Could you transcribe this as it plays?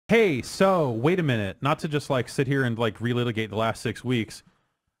Hey, so wait a minute. Not to just like sit here and like relitigate the last 6 weeks.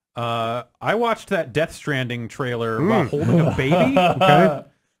 I watched that Death Stranding trailer while holding a baby. Okay.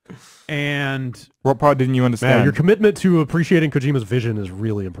 And What part didn't you understand? Man, your commitment to appreciating Kojima's vision is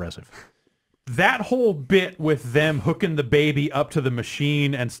really impressive. that whole bit with them hooking the baby up to the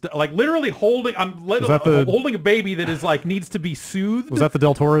machine and like literally holding, holding a baby that is like needs to be soothed. Was that the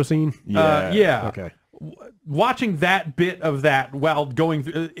Del Toro scene? Yeah. Yeah. Okay. Watching that bit of that while going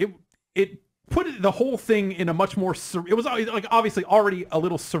through it put the whole thing in a much more it was like obviously already a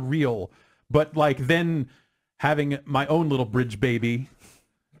little surreal, but like then having my own little bridge baby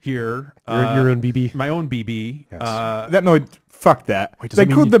here, Your own BB. my own BB. No, fuck that. Wait, does They that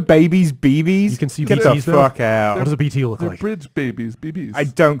mean called you- the babies BBs. You can see Get BBs the now? fuck out. What does a BT look They're like? bridge babies, BBs. I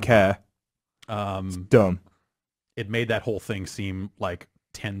don't care. It's dumb. It made that whole thing seem like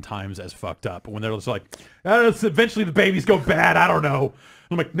 10 times as fucked up. When they're just like, eventually the babies go bad. I don't know.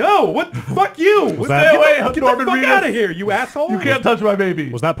 I'm like, no, what? Fuck you. Was Get that- the fuck out of here, you asshole. You can't touch my baby.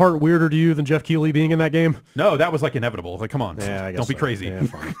 Was that part weirder to you than Jeff Keighley being in that game? No, that was like inevitable. Like, come on. Yeah, I guess don't be so. crazy. Yeah,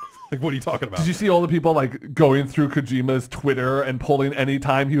 fine. Like, what are you talking about? Did you see all the people like going through Kojima's Twitter and pulling any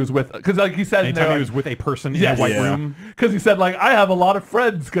time he was with? Because like he said, Anytime he was with a person in Yes. a white Yeah. room. because he said like I have a lot of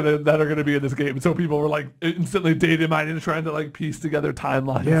friends that are gonna be in this game, and so people were like instantly dating mine and trying to like piece together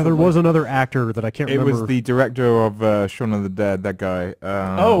timelines. Yeah, there of, was like, another actor that I can't It remember. was the director of Shaun of the Dead, that guy.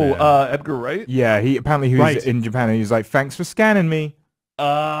 Edgar Wright. Yeah, he was Right. in Japan and he was like, thanks for scanning me.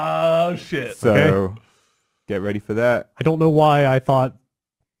 Oh shit. So Okay. get ready for that. I don't know why I thought.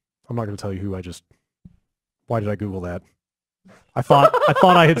 I'm not going to tell you who I just. Why did I Google that? I thought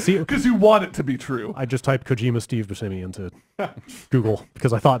I had seen. Because you want it to be true. I just typed Kojima Steve Buscemi into Google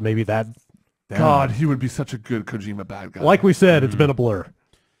because I thought maybe that. God, he would be such a good Kojima bad guy. Like we said, it's been a blur.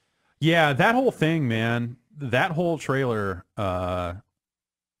 Yeah, that whole thing, man. That whole trailer. I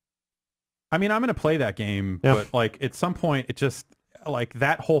mean, I'm going to play that game, Yeah. but like at some point, it just like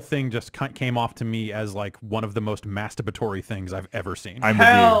that whole thing just came off to me as like one of the most masturbatory things I've ever seen. I'm with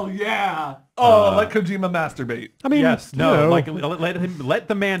you. Hell yeah. Oh, let Kojima masturbate. I mean, Yes, you no, know, like let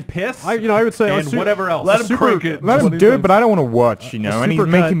the man piss. I would say and whatever else. Let him crank it. Let him do it, but I don't want to watch, and he's supercut-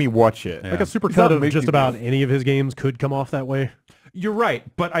 making me watch it. Yeah. like a He's supercut not of making just about me. any of his games could come off that way. You're right,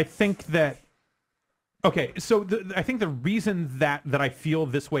 but I think that. Okay, so I think the reason that I feel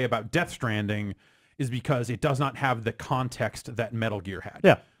this way about Death Stranding is because it does not have the context that Metal Gear had.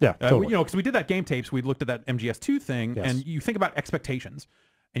 Yeah, totally. You know, because we did that game tapes, we looked at that MGS2 thing, Yes. and you think about expectations,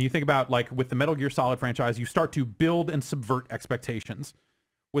 and you think about like with the Metal Gear Solid franchise, you start to build and subvert expectations.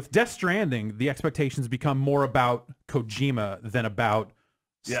 With Death Stranding, the expectations become more about Kojima than about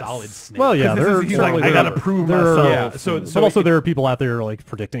Yes. Solid Snake. Well, yeah, This there is- are he's like, certainly I gotta there- prove there are- myself. Yeah, so but also it- there are people out there like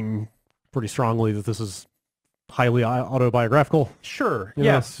predicting pretty strongly that this is highly autobiographical. Sure, You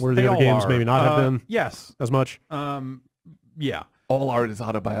know, yes, where the they other all games are. maybe not have been. Yes, as much. yeah. All art is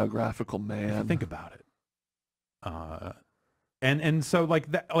autobiographical, man. Think about it. And so like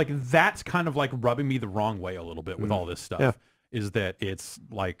that's kind of like rubbing me the wrong way a little bit with all this stuff. Yeah. Is that it's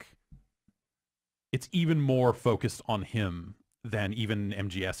like it's even more focused on him than even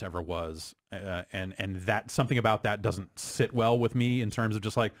MGS ever was, and that something about that doesn't sit well with me in terms of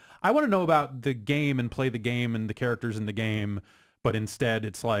just like I want to know about the game and play the game and the characters in the game, but instead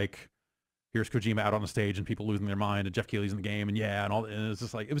it's like here's Kojima out on the stage and people losing their mind and Jeff Keighley's in the game and yeah and all, and it's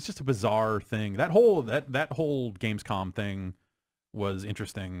just like it was just a bizarre thing. That whole Gamescom thing was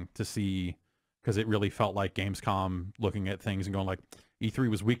interesting to see because it really felt like Gamescom looking at things and going like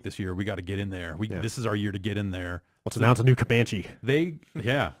E3 was weak this year. We got to get in there. This is our year to get in there. Let's announce a new Comanche. They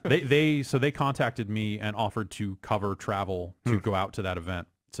contacted me and offered to cover travel to go out to that event,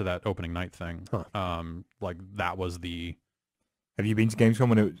 to that opening night thing. Huh. Like that was the. Have you been to Gamescom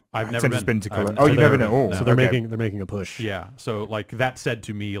when it? I've never just been. to I've Cologne? never Oh, you've never been. been. Oh, No. So they're okay. making a push. Yeah. So like that said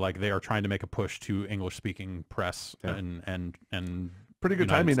to me, like they are trying to make a push to English speaking press and Pretty good United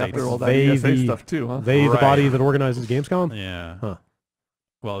timing States. after all that They ESA the- stuff too, huh? They, the Right. body that organizes Gamescom. Yeah. Huh.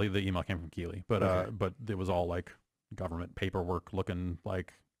 Well, the email came from Keighley, but Okay. but it was all like government paperwork looking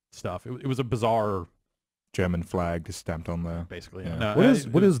like stuff. It was a bizarre, German flag just stamped on there. basically. Yeah. No,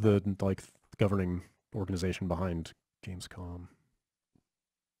 What is the like governing organization behind Gamescom?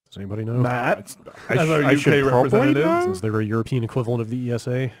 Does anybody know? Matt, I as our I should UK probably representative, know. Is there a European equivalent of the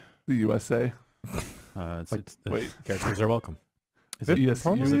ESA? the USA. It's Wait, Guys are welcome. Is it, Yes,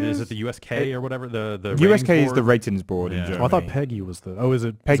 is it the USK or whatever? The USK ratings is the board? ratings board in Yeah. Germany. Oh, I thought PEGI was the. Oh, is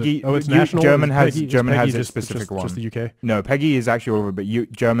it Peggy- Is it, oh, it's you- national. German Is has- PEGI- is German has PEGI a just- specific just, one. Just the UK. No, Peggy is actually all over, but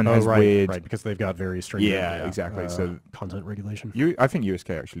German Oh, has right, weird. right, because they've got very stringent. Yeah, exactly. So content regulation. I think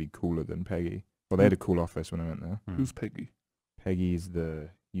USK actually cooler than Peggy. Well, they had a cool office when I went there. who's Peggy? Peggy's the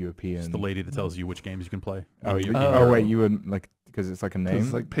European. It's the lady that tells you which games you can play. Oh, You- wait, you would like because it's like a name.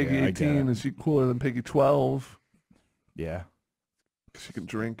 It's like Peggy Yeah, I get 18, it. is she cooler than Peggy 12? Yeah. She can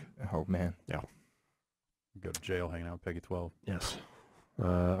drink. Oh man. go to jail hanging out with Peggy 12. Yes.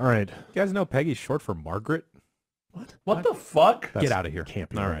 All right. You guys know Peggy's short for Margaret? What the fuck? Get out of here. Can't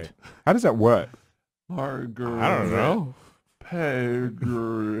be All right. right. How does that work? Margaret. I don't know.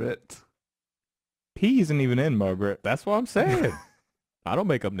 Margaret. P isn't even in Margaret. That's what I'm saying. I don't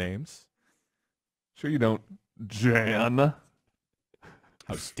make up names. Sure you don't, Jan.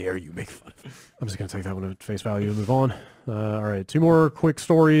 How dare you make fun of me? I'm just going to take that one at face value and move on. All right. 2 more quick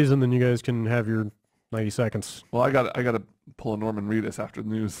stories, and then you guys can have your 90 seconds. Well, I gotta pull a Norman Reedus after the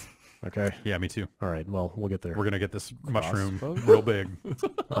news. Okay. Yeah, me too. All right. Well, we'll get there. We're going to get this mushroom real big.